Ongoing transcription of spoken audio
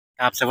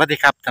ครับสวัสดี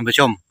ครับท่านผู้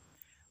ชม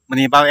วัน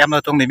นี้เบาแอมเร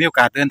าตรงได้มีโอ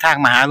กาสเดินทาง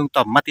มาหาลุง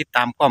ต่อมมาติดต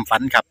ามความฝั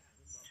นครับ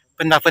เ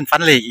พิ่นว่าเพิ่นฝั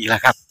นเลขอีกแล้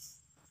วครับ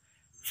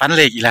ฝันเ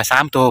ลขอีกแล้ว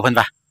3ตัวเพิ่น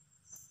ว่า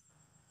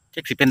จั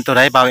กสิเป็นตัวใ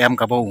ดเบาแอม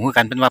ก็บ่ฮู้คือ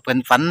กันเพิ่นว่าเพิ่น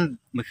ฝัน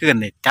เมื่อคืน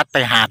นี่จัดไป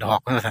5ดอก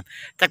เพิ่นว่าซั่น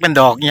จักเป็น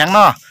ดอกอีหยังเน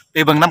าะไป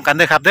เบิ่งนํกันเ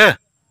ด้อครับเด้อ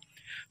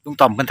ลุง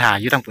ต่อมเพิ่นท่า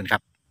อยู่ทางปุ่นครั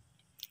บ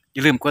อย่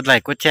าลืมกดไล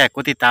ค์กดแชร์ก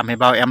ดติดตามให้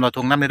เบาแอมเราท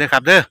งนำเด้อค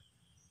รับเด้อ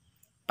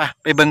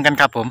ไปเบิ่งกัน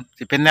ครับผม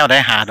สิเป็นแนวใด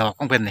5ดอก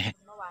ของเพิ่นนี่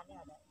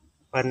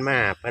เพิ่นม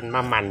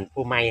ามัน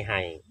ผู้ใหม่ให้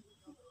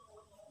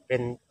เ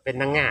ป็น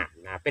นางงาม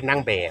นะเป็นนาง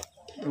แบบ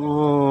โอ้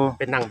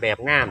เป็นนางแบบ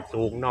งาม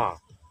สูงเนาะ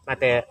มา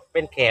แต่เป็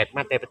นแขกม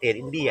าแต่ประเทศ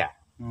อินเดีย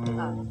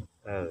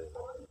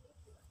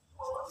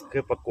คื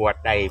อประกวด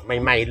ได้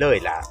ใหม่ๆเลย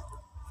ล่ะ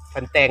เ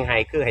พิ่นแต่งให้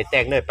คือให้แต่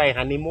งเลยไป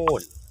ฮันนีมู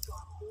น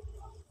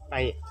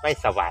ไป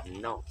สวรรค์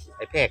เนาะไ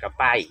อ้แพร่ก็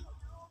ไป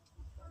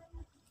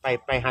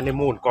ฮันนี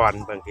มูนก่อน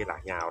เบิ่งทีหลั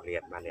งยาวเรีย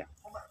นมาแล้ว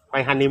ไป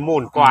ฮันนีมู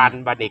นก่อน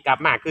บัดนี้กลับ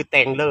มาคือแ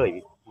ต่งเลย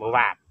เมื่อว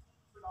าน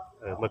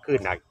เมื่อคืน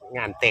น่ะง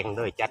านแต่งเ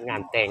ลยจัดงา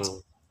นแต่ง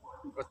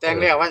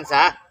แล้ววันซ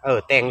ะ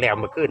แต่งแล้ว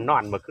เมื่อคืนนอ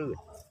นเมื่อคืน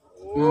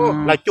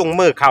เราจุง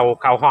มือเข้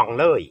าห้อง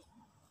เลย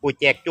ผู้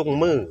แจกจุง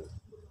มือ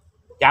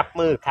จับ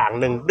มือข้าง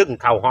หนึ่งดึง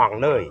เข้าห้อง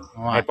เลย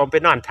ให้ผมไป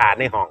นอนถ่า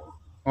ในห้อง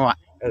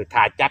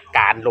ถ่าจัดก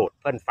ารโหลด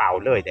เพิ่นเฝ้า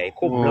เลยได้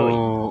คุ้มเลย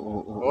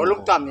โอ้ลุ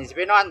งต้อมนี่สิไ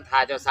ปนอนถ่า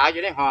เจ้าสาวอ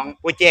ยู่ในห้อง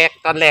ผู้แจก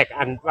ตอนแรก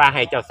อันว่าใ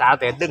ห้เจ้าสาว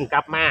แต่ดึงก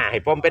ลับมาให้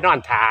ผมไปนอ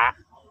นถ่า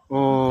เ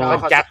พิ่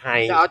นจัดให้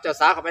จะเอาเจ้า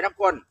สาวเข้าไปน้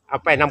ำก้นเอา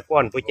ไปน้ำก้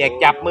นผู้แจก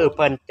จับมือเ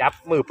พิ่น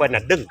น่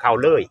ะดึงเข้า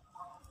เลย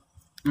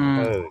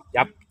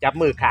จับ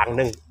มือข้างห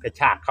นึ่งกระ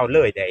ชากเข้าเล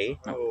ยได้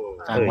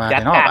จั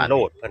ดการโหล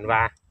ดเพิ่นว่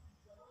า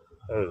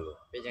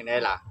เป็นยังไง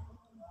ล่ะ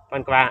เพิ่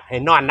นว่าให้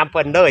นอนน้ำเ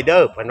พิ่นเด้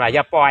อเพิ่นว่าอ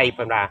ย่าปล่อยเ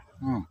พิ่นว่า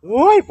โ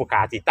อ้ยผู้ก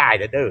าสิตาย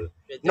เด้อ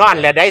นอน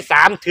แล้วได้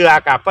3เทื่อ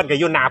กับเพิ่นก็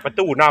อยู่หน้าประ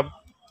ตูเนาะ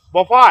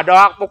บ่พอด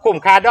อกบ่คุ้ม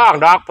ค่าดอง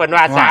ดอกเพิ่น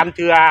ว่า3เ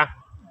ทื่อ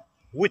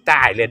อุ้ยต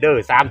ายเลยเด้อ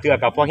3เทื่อ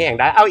ก็พอแห้ง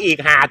ได้เอาอีก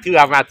5เทื่อ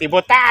มาสิ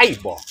บ่ตาย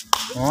บ่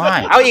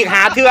เอาอีก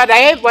5เทื่อได้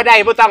บ่ได้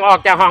บ่ต้องออก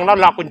จากห้องแล้ว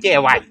ล็อกกุญแจ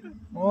ไว้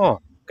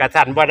กระ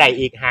สันบ่ได้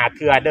อีก5เ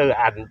ทื่อเด้อ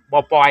อันบ่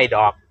ปล่อยด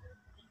อก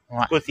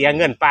กูเสียเ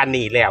งินปาน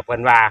นี้แล้วเพิ่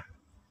นว่า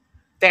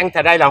แต่งเท่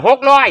าใดล่ะ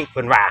600เ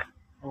พิ่นว่า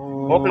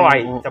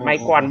600สมัย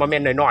ก่อนบ่แม่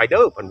นน้อยๆเ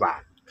ด้อเพิ่นว่า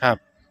ครับ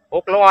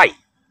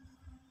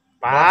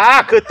600ป้า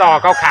คือต่อ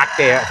เขาคักแ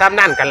ต่ซ้ำ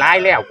นั่นก็หลาย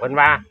แล้วเพิ่น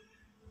ว่า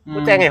กู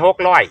แต่งให้600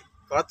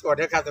ขอโทษ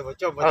ด้วยครับท่านผู้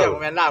ชมบ่ได้บ่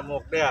แม่นลาม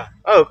กเด้อ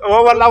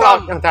ว่าเราเอา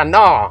จังซั่น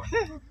น้อ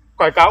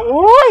ก่อยก็โ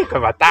อ้ยก็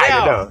ว่าตาย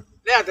เด้อ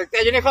แล้วแต่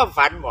อยู่ในความ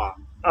ฝันบ่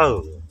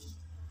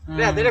แ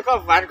ล้วในควา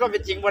มฝันก็เป็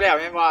นจริงบ่แล้ว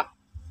แม่นบ่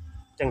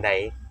จังได๋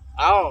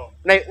เอ้า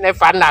ใน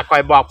ฝันน่ะก่อ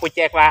ยบอกผู้แจ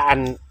กว่าอัน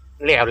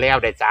แล้ว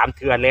ได้3เ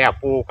ทื่อแล้ว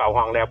ปูเข้า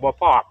ห้องแล้วบ่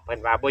พอเพิ่น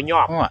ว่าบ่ย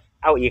อม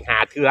เอาอีก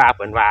5เทื่อเ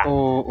พิ่นว่า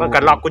มันก็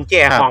ล็อกกุญแจ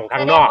ห้องข้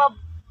างนอก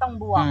ต้อง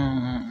บวก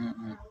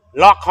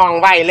ล็อกห้อง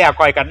ไว้แล้ว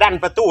ก่อยก็ดัน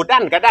ประตูดั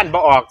นก็ดันบ่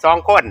ออก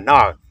2คนเนา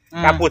ะ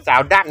กับผู้สา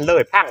วดันเล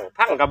ย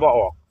พังก็บ่อ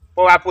อกเพร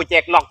าะว่าผู้แจ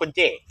กล็อกกุญแ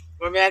จ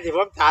บ่แม่นที่ผ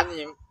มถาม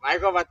นี่หมาย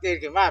ความว่าตื่น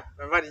ขึ้นมา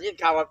มันว่าได้ยิน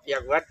ข่าวว่าเปีย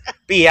กเบิด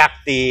เปียก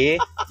ติ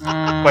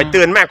ก่อย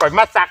ตื่นมาก่อย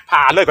มาซักผ้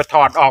าเลยก็ถ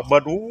อดออกเบิ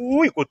ด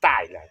อุ้ยกูตา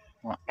ยแล้ว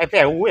ไอ้แ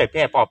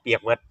พ้พอเปียก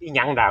เบิดอีห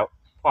ยังดาว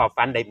พ่อ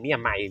ฟันได้เมีย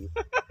ใหม่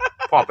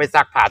พ่อไป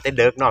ซักผ้าแต่เ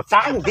ด็กเนาะ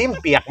ซักดิ้ม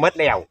เปียกหมด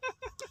แล้ว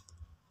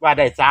ว่าไ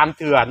ด้3เ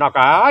ทื่อเนาะ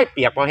ก็เ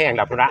ปียกบ่แห้งแ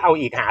ล้วพุ่นเอา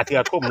อีก5เทื่อ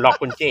ทุ่มล็อก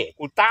กุญแจ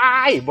กูตา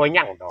ยบ่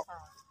ยังดอก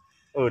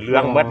เรื่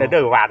องหมดเ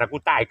ด้อว่ากู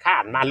ตายข้า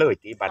นมาเลย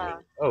ติบัดนี้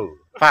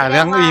ฟ้าเหลื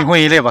องอีหุ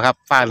ยเลยบ่ครับ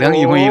ฟ้าเหลือง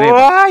อีหุยเลยโ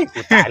อ้ยกู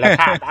ตายแล้ว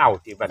ข้านเอา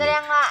ติบัดนี้แสด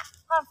งว่า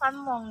ความฝัน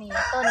มองนี้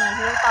ตัวนี้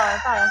ที่ต่อ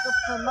คือ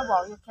เพิ่นมาบอ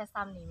กอยู่แค่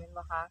ซ้ำนี่แม่น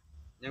บ่คะ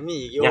ยังมี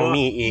อีกอยู่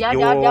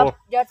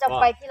เดี๋ยวจะ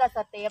ไปที่ละส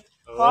เต็ป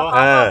เพราะคว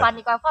ามฝัน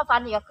นี่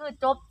ก็คือ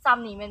จบซ้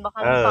ำนี่แม่นบ่ค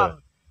ะพี่ต้อม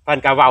เพิ่น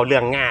ก็เว้าเรื่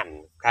องงาน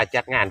ค่า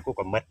จัดงานกู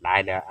ก็หมดหลาย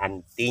แล้วอัน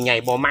ตีใหญ่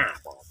บ่มา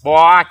บ่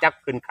จัก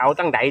ขึ้นเขา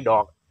ตั้งใดด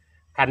อก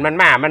คันมัน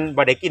มามัน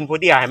บ่ได้กินผู้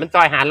เดียวให้มันซ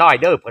อย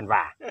500เด้อเพิ่นว่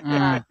า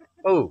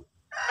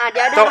เ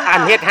ดี๋ยวต้องอั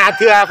นเฮ็ด5เ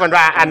ทื่อเพิ่น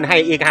ว่าอันให้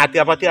อีก5เทื่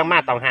อพอเทื่อมา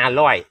ต้อง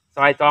500ซ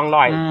อย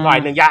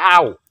200นึงอย่าเอ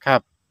าครั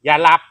บอย่า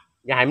รับ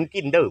อย่าให้มัน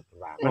กินเด้อเพิ่น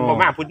ว่ามันบ่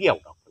มาผู้เดียว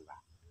ดอกเพิ่นว่า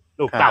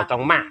ลูกเต้าต้อ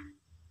งมา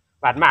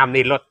บาดมา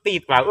นี่รถติ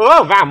ดว่า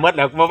มาหมดแ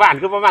ล้วเมื่อวาน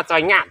คือบ่มาซอ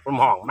ยงานผม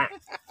ห้องมา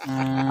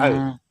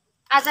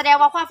แสดง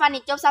ว่าความฝัน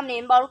นี่จบซ้ำนี่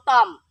บ่ลูกต้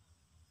อม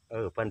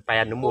เพิ่นไป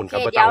อนุมูลก็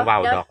บ่ต้องเว้า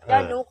ดอกเดี๋ย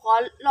วหนูขอ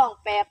ลอง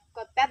แปล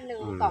ก่อนแป๊บนึง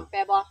ต้อมแปล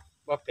บ่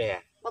แปล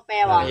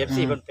บ่ FC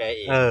เพิ่นแปลเ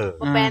อง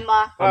บ่แปลบ่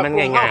มัน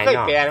ง่ายๆเน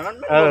าะแปลมัน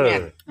บ่แม่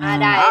น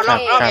ได้เอ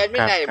าแอดมิ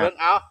นได้เบิ่ง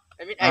เอาแอ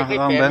ดมินไอ้เคย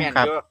แปลแม่น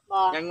อยู่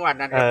ยังงวด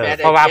นั้นแปลไ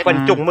ด้เพราะว่าเพิ่น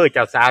จุงมือเ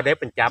จ้าสาวได้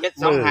เพิ่นจับ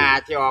มือ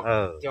725ที่ออ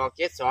ก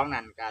72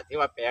นั่นก็ถือ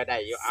ว่าแปลได้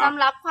อยู่สำ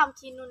หรับความ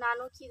คิดหนูนะห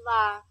นูคิดว่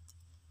า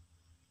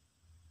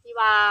ที่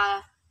ว่า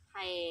ใ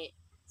ห้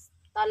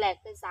ตอนแรก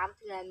เป็น3เ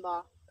ทื่อบ่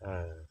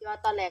ที่ว่า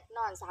ตอนแรกน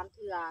อน3เ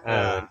ทื่อ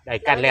ได้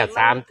กันแล้ว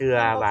3เทื่อ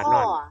ว่าน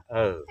อน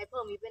ให้เ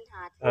พิ่มมีเป็น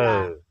5เทื่อ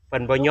เพิ่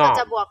นบ่ย่อ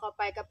จะบวกเข้าไ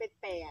ปก็เป็น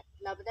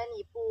8แล้วได้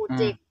นี่ปู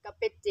7ก็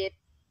เป็น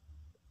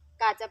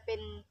7ก็จะเป็น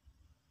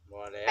บ่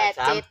แล้ว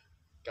8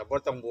 7ก็บ่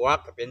ต้องบวก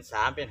ก็เป็น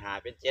3เป็น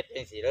5เป็น7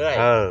จังซี่เลย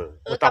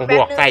บ่ต้องบ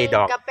วกใส่ด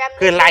อก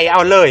คือไล่เอ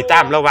าเลยตา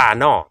มละว่า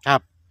เนาะครั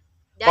บ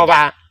เพราะว่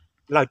า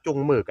เราจุง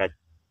มือกับ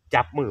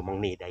จับมือมอง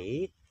นี่ได้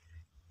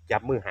จั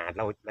บมือหาเ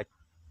รา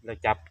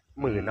จับ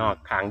มือนอก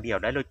ข้างเดียว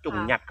ได้เราจุง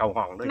ยัดเข้า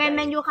ห้องด้วยแม่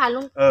นอยู่ค่ะ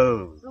ลุง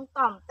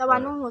ต่อมแต่ว่า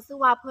หนูรู้สึก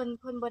ว่าเ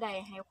พิ่นบ่ได้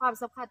ให้ความ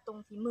สำคัญตรง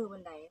ที่มือบั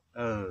นได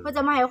เพิ่นจ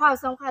ะมาให้ความ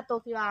สำคัญตรง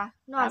ที่ว่า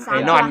นอน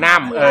3นอนน้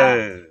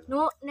ำหนู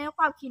ในค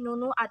วามคิดห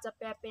นูอาจจะแ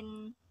ปลเป็น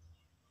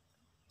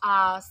3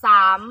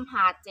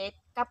 5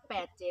 7กับ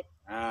8 7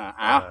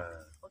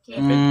โอเค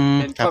เป็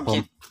นความคิ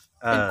ด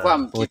เป็นควา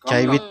มคิดใช้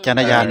วิจาร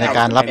ณญาณในก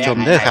ารรับชม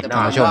เด้อครับท่า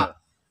นผู้ชม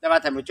แต่ว่า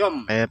ท่านผู้ชม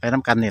ไปน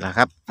ำกันนี่แหละค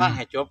รับฟังใ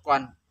ห้จบก่อ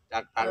นจา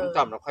กปากลุง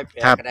ต้อมเราค่อยแปล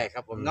ก็ได้ค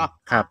รับผมเนาะ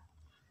ครับ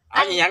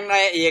อีหยังหน่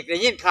อยอีกได้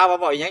ยินข่าวว่า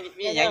บ่อีหยัง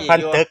มีอีหยังอีกอ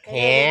ยู่ตึกแห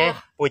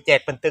ปู่เจ็ด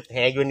เพิ่นตึกแห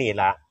อยู่นี่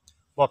ล่ะ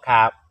บ่ขา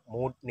ห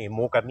มูนี่ห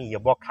มูก็มีอ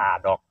ยู่บ่ขา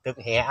ดอกตึก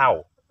แหเอา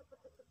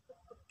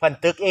เพิ่น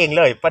ตึกเองเ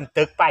ลยเพิ่น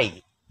ตึกไป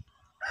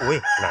อุ้ย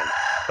นั่น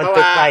เพิ่น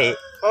ตึกไป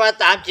เพราะว่า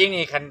ตามจริง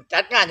นี่คันจั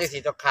ดงานจัง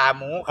ซี่ต้องขา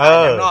หมูขา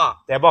หยังเนาะ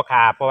แต่บ่ข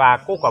าเพราะว่า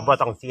กูก็บ่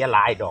ต้องเสียหล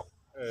ายดอก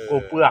กู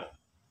เปลือก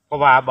เพราะ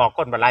ว่าบอกค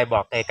นบ่หลายบ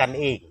อกแต่กัน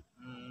เอง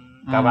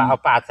ก็ว่าเอา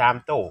ปลา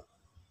3ตู้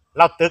เ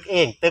ราตึกเอ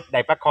งตึกได้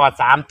ปลาคอ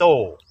3ตู้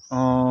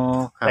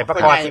ได้ปลา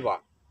คอบ่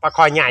ปลาค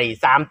อใหญ่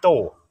3ตู้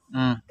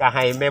ก็ใ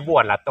ห้แม่บ้ว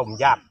นล่ะต้ม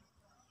ย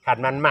ำคัน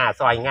มันมา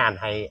ซอยงาน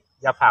ให้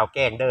อย่าเผาแก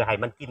งเด้อให้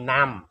มันกิน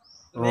น้ำ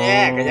แน่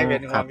ก็ยังเป็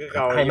นห่วงคือเ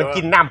ก่าให้มัน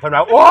กินน้ำเพิ่นว่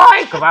าโอ๊ย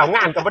ก็ว่าง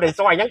านก็บ่ได้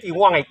ซอยหยังสิ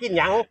ห่วงให้กิน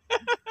หยัง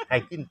ให้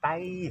กินไป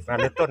ฟัน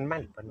ต้นมั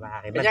นเพิ่นว่า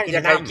ให้มันกิน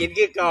น้ำกิน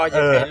คือเก่าจะ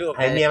ให้ลูกใ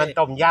ห้เมียมัน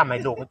ต้มยำให้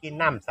ลูกมันกิน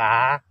น้ำซะ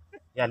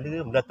อย่าลื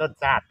มเด้อต้น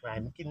ชาติให้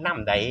มันกินน้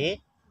ำได้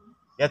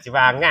อย่าสิ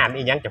ว่างาน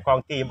อีหยังเจ้าของ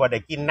ตีบ่ได้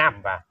กินน้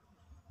ำว่ะ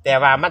แต่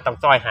ว่ามันต้อง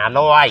ซอย500 200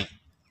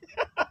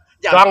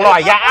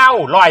อย่าเอา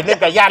100นึง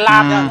ก็อย่าลา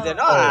บแต่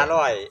เนาะ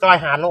500ซอย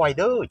500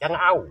เด้อจัง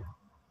เอา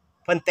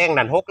เพิ่นแต่ง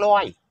นั่น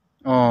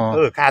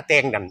600ค่าแต่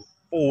งนั่น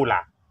ปูล่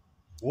ะ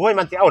โอ้ย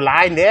มันสิเอาหลา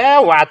ยแล้ว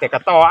ว่าแต่ก็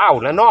ต่อเอา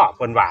แล้วเนาะเ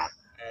พิ่นว่า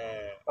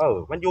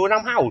มันอยู่น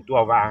ำเฮาตัว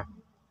ว่า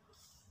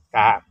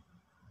ก็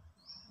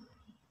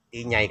ตี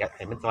ใหญ่ก็ใ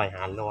ห้มันซอย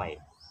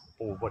500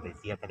ปูบ่ได้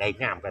เสียก็ได้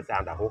งามก็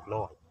3ละ600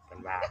เพิ่น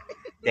ว่า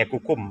แต่กู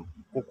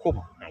คุ้ม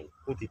ให้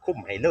กูสิคุ้ม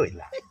ให้เลย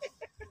ล่ะ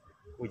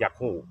กูอยาก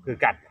ฮู้คือ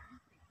กัน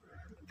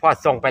พอ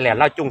ส่งไปแล้ว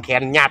เราจุงแข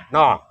นยัดเน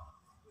าะ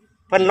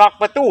เพิ่นล็อก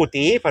ประตู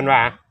ตีเพิ่นว่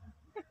า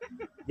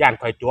ย่าน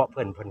ข่อยจั่วเ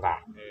พิ่นว่า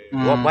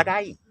จั่วบ่ได้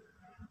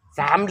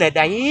3เลยไ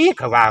ด้เ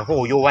ขาว่าฮู้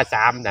อยู่ว่า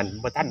3นั่น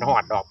บ่ทันฮอ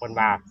ดดอกเพิ่น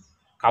ว่า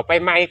เขาไป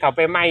ใหม่ก็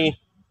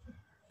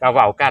เ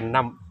ว้ากันน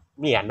ำ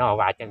เมียเนาะ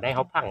ว่าจังได๋เฮ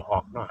าพังออ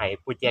กเนาะให้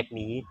ผู้แจก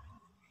นี้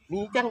มี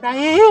จังได๋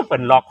เพิ่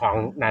นล็อกของ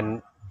นั่น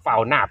เฝ้า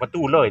หน้าประ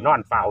ตูเลยนอ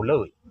นเฝ้าเล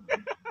ย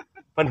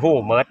เพิ่นฮู้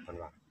หมดเพิ่น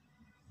ว่า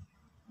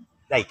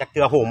ได้จักเ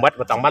ทื่อฮู้หมด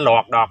บ่ต้องมาหลอ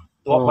กดอก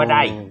ตัวบ่ไ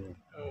ด้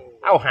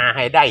เอาหาใ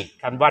ห้ได้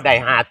คันบ่ได้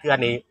หาเทื่อ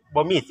นี่บ่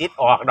มีสิทธิ์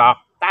ออกดอก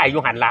ตายอ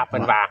ยู่หั่นล่ะเพิ่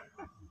นว่า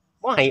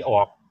บ่ให้อ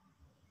อก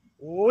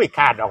อุ้ยข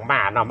าดออกมา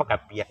เนาะมันก็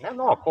เปียกแล้วเ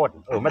นาะคน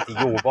มันสิ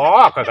อยู่บ่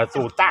ก็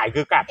สู้ตาย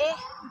คือกัน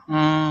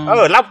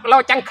เรา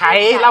จังไข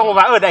เรา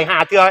ว่าได้หา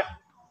เทื่อ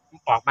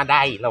ออกมาไ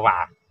ด้แล้วว่า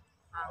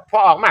พอ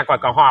ออกมาก่อน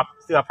ก็หอบ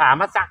เสื้อผ้า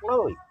มาซักเล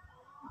ย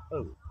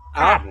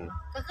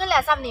ก็คือแหล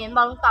ะซ้ำนี่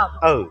บ่ลุงต๋อม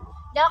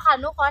เดี๋ยวค่ะ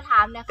หนูขอถ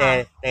ามนะคะ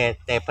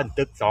แต่เพิ่น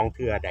ตึก2เ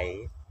ทื่อใด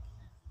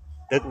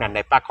ตึกนั่นไ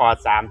ด้ปลาคอ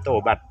3ตัว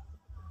บัด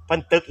เพิ่น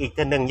ตึกอีกเ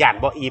ทื่อนึงย่าน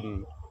บ่อิ่ม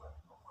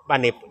บัด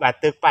นี้บัด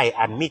ตึกไป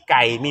อันมีไ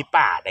ก่มี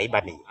ป่าได้บั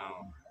ดนี้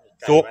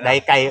สุกได้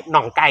ไก่น่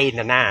องไก่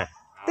น่ะนะ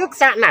ตึก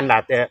ซะนั่นล่ะ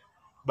แต่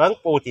เบิ่ง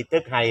ปูสิตึ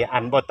กให้อั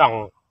นบ่ต้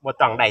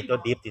องได้ตัว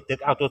ดิบสิตึก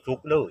เอาตัวสุก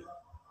เลย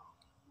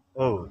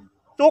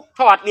สุกท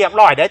อดเรียบ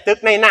ร้อยได้ตึก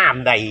ในน้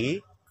ำได้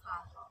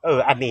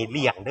อันนี้เ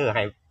ลี้ยงเด้อใ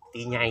ห้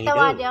ตีใหญ่เ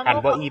ด้อกัน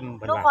บ่อิ่มเ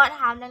พิ่นว่าหนูขอ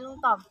ถามนะลุง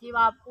ต๋อมที่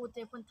ว่าปูเจ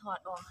เพิ่นถอด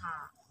ออกค่ะ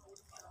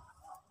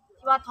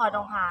ที่ว่าถอดอ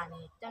อกหา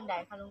นี่จังได๋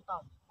คะลุงต๋อ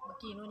มเมื่อ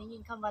กี้หนูได้ยิ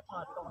นคำว่าถ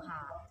อดออกหา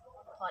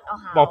ถอดเอา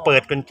หาบ่เปิ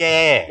ดกุญแจ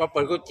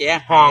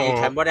ห้อง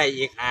คันบ่ได้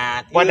อีกห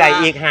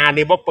า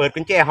นี่บ่เปิดกุ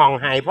ญแจห้อง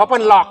ให้เพราะเพิ่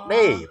นล็อกเ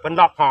ด้เพิ่น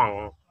ล็อกห้อง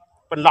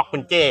เพิ่นล็อกกุ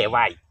ญแจไ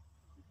ว้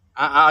เอ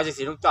าจัง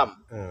ซี่ลุงต้อม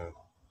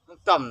ลุง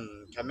ต้อม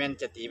คอมเมนต์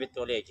จะตีเป็น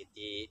ตัวเลขสิ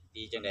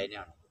ตีจังได๋แน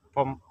วผ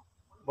ม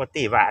บ่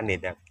ตีว่าอันนี้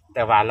แ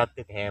ต่ว่าเรา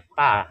ตึกแห่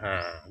ป้าหา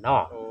เนา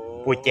ะ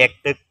ผู้แจก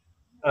ตึก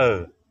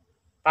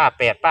ป้า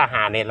8ป้าห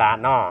าในลา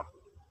เนาะ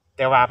แ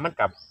ต่ว่ามัน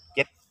กับ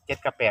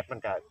7กับ8มัน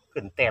ก็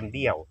ขึ้นแต้มเ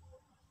ดียว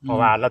เพราะ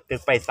ว่าเราตึ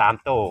กไป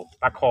3โต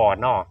ปลาคอ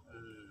เนาะ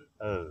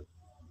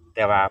แ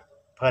ต่ว่า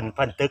เ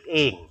พิ่นตึกเอ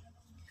ง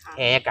แ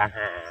ห่ก็ห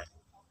า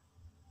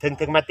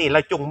ถึงมาตีเร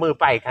าจุงมือ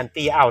ไปคัน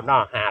ตีเอาเนา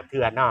ะหาเ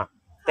ทื่อเนาะ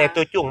แต่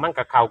ตัวจุงมัน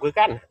ก็เข้าคือ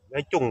กันแล้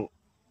วจุง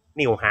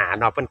นิ้วหา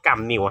เนาะเพิ่นก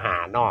ำนิ้วหา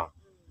เนาะ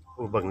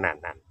เบิ่งนั่น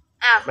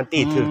มันตี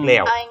ถึกแล้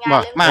ว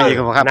มาอีก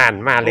บ่ครับนั่น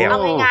มาแล้วเอา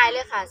ง่ายๆเล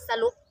ยค่ะส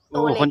รุปตั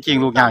วเลขคนจริง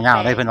ลูกยาว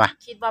ๆได้เพิ่นว่า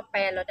คิดว่าแปล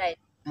แล้วได้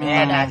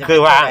คือ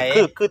ว่า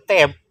คือแต่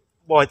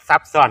บ่ซั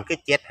บซ้อนคือ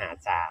753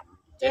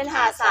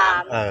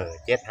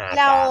 753แ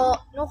ล้ว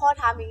หนูขอ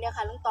ถามอีกเนี่ย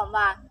ค่ะลุงต๋อม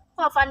ว่าค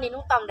วามฝันนี้ลุ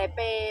งต๋อมได้ไ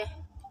ป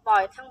ปล่อ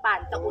ยทั้งบ้าน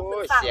ตะอุ่นเป็น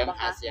ฟังบ่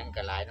คะเสียง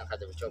ก็หลายเนาะครับ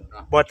ท่านผู้ชมเนา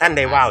ะบ่ทันไ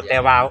ด้เว้าแต่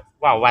ว่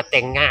าแ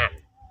ต่งงาน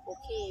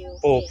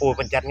ปู่เ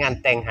พิ่นจัดงาน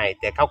แต่งให้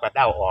แต่เขาก็เด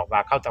าออกว่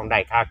าเขาต้องได้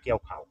ค่าเกี่ยว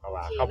ข้าวเขา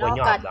ว่าเขาบ่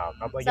ยอมดอกเ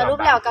ขาบ่ยอมสรุป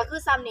แล้วก็คือ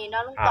ซ้ำนี่เนา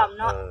ะลุงต๋อม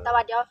เนาะแต่ว่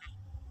าเดี๋ยว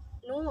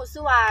หนูรู้สึ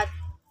กว่า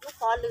หนู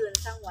ขอลื่น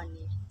ทั้งวัน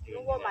นี้หนู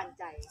บ่มั่น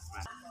ใจ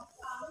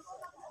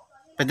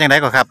เป็นจังได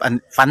ก่อนครับ อัน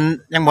ฝัน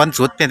ยังบ่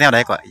สุดเป็นแนวใด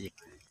ก่อนอีก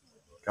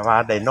ก็ว่า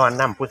ได้นอน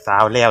นำผู้สา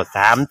วแล้ว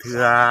3เทื่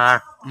อ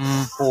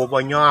ผู้บ่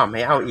ยอมใ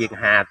ห้เอาอีก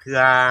5เทื่อ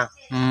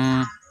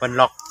เพิ่น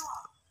ล็อก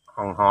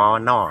ห้องหอ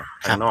นอก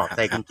ข้างนอกใ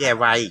ส่กุญแจ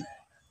ไว้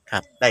ครั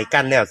บได้กั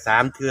นแล้ว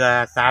3เทื่อ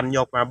3ย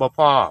กมาบ่พ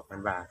อเพิ่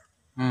นว่า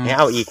ให้เ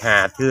อาอีก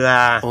5เทื่อ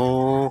โอ้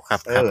ครับ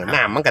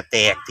น้ำมันก็แต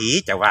กถี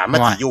จะว่ามัน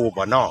สิอยู่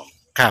บ่นอก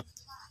ครับ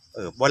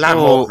บ่ลา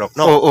มกดอกเ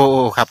นาะโอ้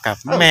ครับ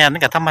แม่น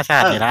ก็ธรรมชา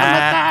ตินี่ล่ะธรรม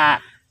ชาติ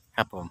ค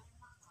รับผม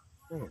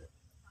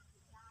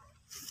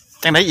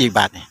จังได๋อีกบ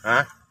าดนี่ฮะ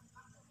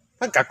เ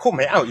พิ่นก็คุมใ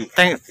ห้เอาอีกแ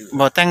ต่ง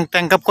บ่แ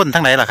ต่งกับคนท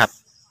างไหนล่ะครับ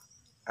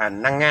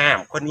นางงาม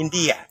คนอินเ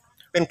ดีย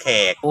เป็นแข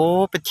กโอ้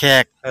เป็นแข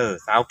ก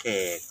สาวแข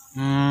ก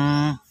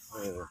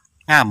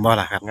งามบ่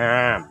ล่ะครับง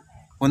าม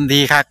หุ่นดี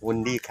คัก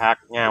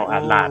งามอา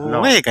ลาดเนาะ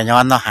โอ้ยก็ย้อ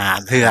นเนาะหา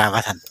เทื่อว่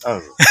าซั่น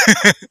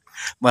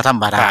บ่ธร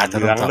รมดาเห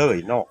ลืองเลย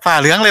เนาะฟ้า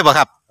เหลืองเลยบ่ค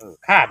รับ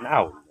คาดเอ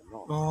า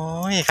โอ้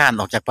ยคาน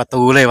ออกจากประ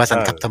ตูเลยว่าซั่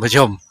นครับท่านผู้ช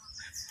ม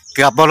เ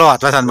กือบบ่รอด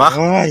ว่าซั่นบ่โ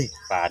อ้ย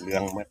ฟ้าเหลือ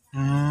งหมด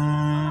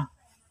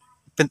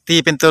เ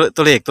ป็น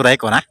ตัวเลขตัวใด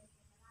ก่อนนะ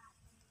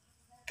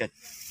ก็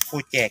ผู้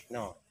แจกเน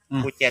าะ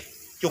ผู้แจก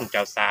จุ่งเจ้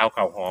าสาวเ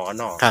ข้าหอ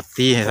เนาะครับ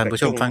ตีให้ท่านผู้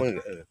ชมฟัง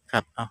ครั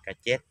บเอาก็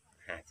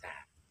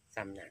753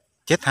ซ้ำนั่น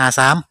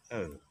753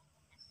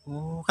โอ้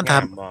คันถา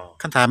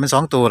มเป็น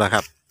2ตัวล่ะค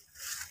รับ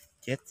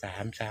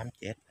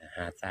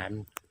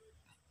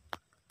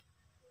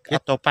733753ก็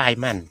ตัวปลาย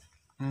มัน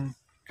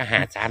ก็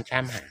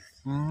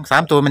5335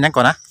 3ตัวมันยังก่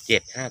อนนะ753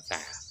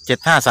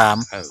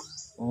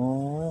โอ้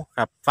ค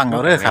รับฟังเอ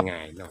าเด้อครับ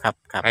ครั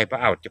บไปบ่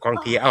เอาเจ้าของ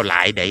ทีเอาหล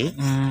ายเด้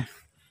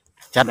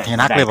จัดให้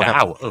นักเลยบ่ครับ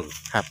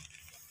ครับ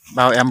เบ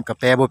าแอมกับ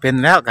แปรบ่เป็น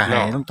แล้วก็ให้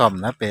ลุงต้อม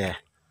นะแปร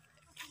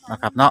นะ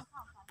ครับเนาะ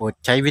โปรด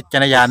ใช้วิจา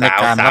รณญาณใน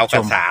การรับช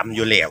ม3อ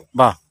ยู่แล้ว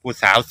บ่ผู้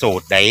สาวโส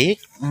ดเด้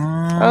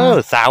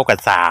สาวก็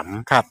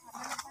3ครับ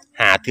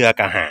5เทื่อ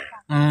ก็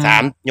5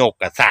 3ยก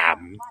ก็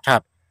3ครั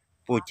บ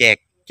ผู้แจก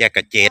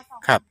ก็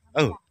7ครับ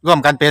ร่วม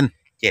กันเป็น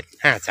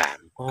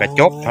753ก็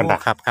จบเท่านั้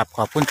นครับข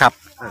อบคุณครับ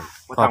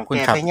ขอบคุณ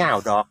ครับไม่ยาว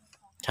ดอก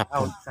ครับ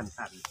ผม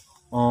สั้น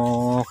ๆโอ้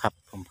ครับ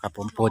ผ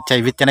มโปรดใช้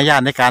วิจารณญา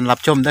ณในการรับ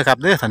ชมด้วยครับ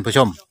เด้อท่านผู้ช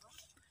ม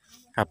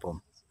ครับผม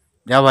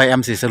เดี๋ยวไว้แอ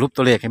มสิสรุป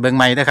ตัวเลขให้เบิ่งใ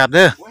หม่นะครับเ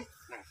ด้อ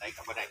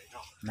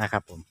นะครั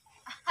บผม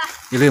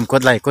อย่าลืมก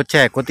ดไลค์กดแช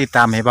ร์กดติดต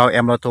ามให้เบาแอ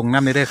มเราทงน้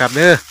ำเด้อครับเ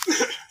ด้อ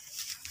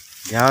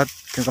เดี๋ยว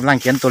กำลัง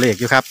เขียนตัวเลข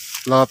อยู่ครับ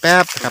รอแป๊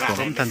บครับผม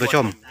ท่านผู้ช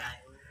ม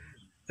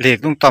เลข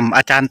ลุงต่อมอ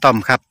าจารย์ต่อม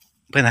ครับ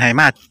เพื่อนให้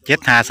มา753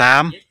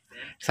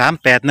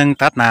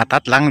 381ตัดหน้าตั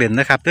ดหลังเล่น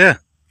นะครับเด้อ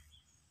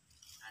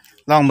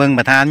ลองเบิ่งป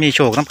ระธานมีโช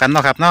คน้ำกันเนา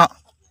ะครับเนาะ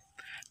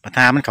ประธ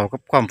านมันเข้ากั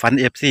บความฝัน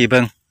FC เ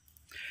บิ่ง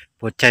โ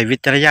ปรดใช้วิ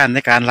จารณญาณใน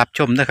การรับช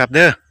มนะครับเ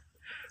ด้อ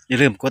อย่า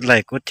ลืมกดไล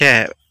ค์กดแช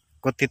ร์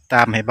กดติดต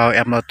ามให้เบาแอ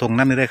มเราทง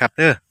นั่นเลยครับเ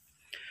ด้อ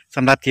ส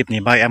ำหรับคลิป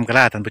นี้เบาแอมก็ล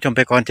าท่านผู้ชมไ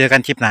ปก่อนเจอกั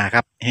นคลิปหน้าค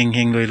รับเฮ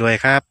งรวย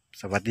ๆครับ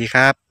สวัสดีค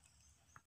รับ